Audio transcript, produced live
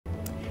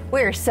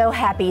We're so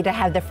happy to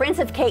have the Friends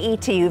of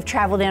KET who've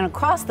traveled in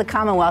across the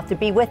Commonwealth to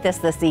be with us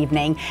this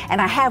evening.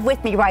 And I have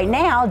with me right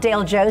now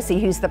Dale Josey,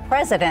 who's the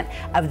president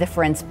of the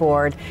Friends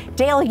Board.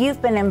 Dale, you've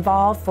been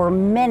involved for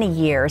many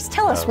years.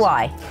 Tell us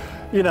why.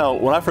 You know,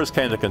 when I first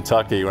came to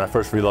Kentucky, when I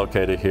first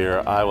relocated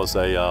here, I was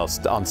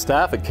on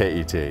staff at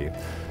KET.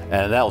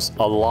 And that was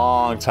a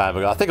long time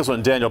ago. I think it was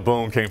when Daniel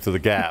Boone came through the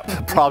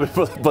gap,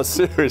 probably, but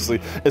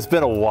seriously, it's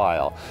been a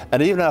while.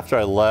 And even after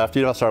I left,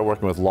 I started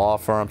working with law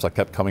firms, I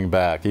kept coming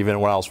back. Even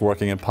when I was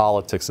working in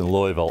politics in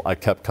Louisville, I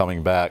kept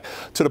coming back.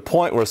 To the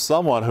point where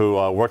someone who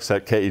works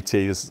at KET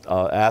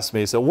asked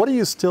me, so what are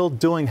you still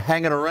doing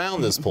hanging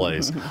around this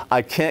place?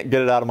 I can't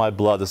get it out of my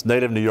blood. This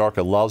native New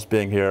Yorker loves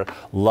being here,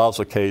 loves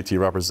what KET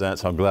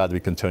represents. I'm glad to be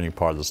continuing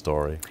part of the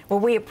story. Well,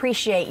 we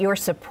appreciate your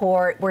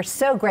support. We're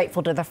so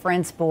grateful to the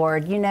Friends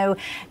Board. You know,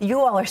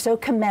 you all are so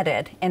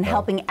committed in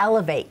helping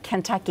elevate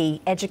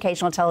Kentucky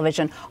educational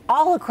television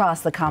all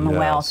across the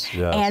Commonwealth,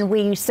 yes. And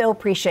we so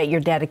appreciate your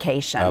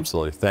dedication.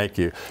 Absolutely, thank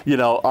you. You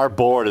know, our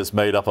board is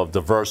made up of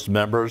diverse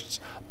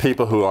members,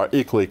 people who are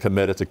equally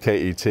committed to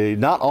KET,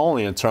 not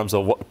only in terms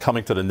of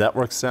coming to the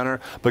network center,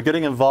 but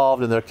getting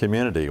involved in their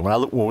community.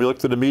 When we look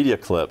through the media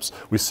clips,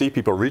 we see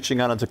people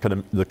reaching out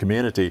into the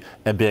community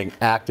and being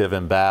active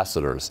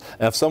ambassadors.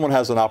 And if someone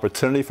has an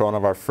opportunity for one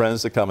of our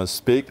friends to come and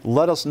speak,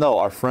 let us know.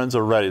 Our friends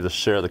are ready to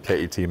share the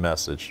KET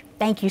message.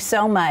 Thank you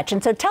so much.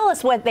 And so tell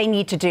us what they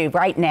need to do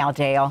right now,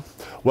 Dale.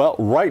 Well,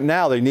 right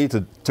now they need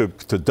to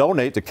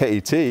donate to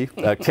KET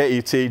at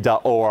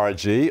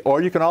ket.org,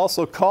 or you can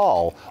also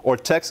call or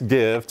text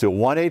GIVE to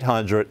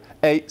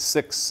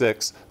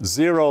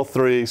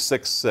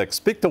 1-800-866-0366.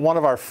 Speak to one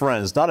of our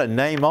friends, not in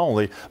name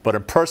only, but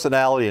in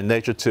personality and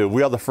nature too.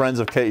 We are the Friends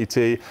of KET,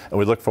 and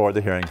we look forward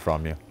to hearing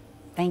from you.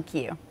 Thank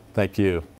you. Thank you.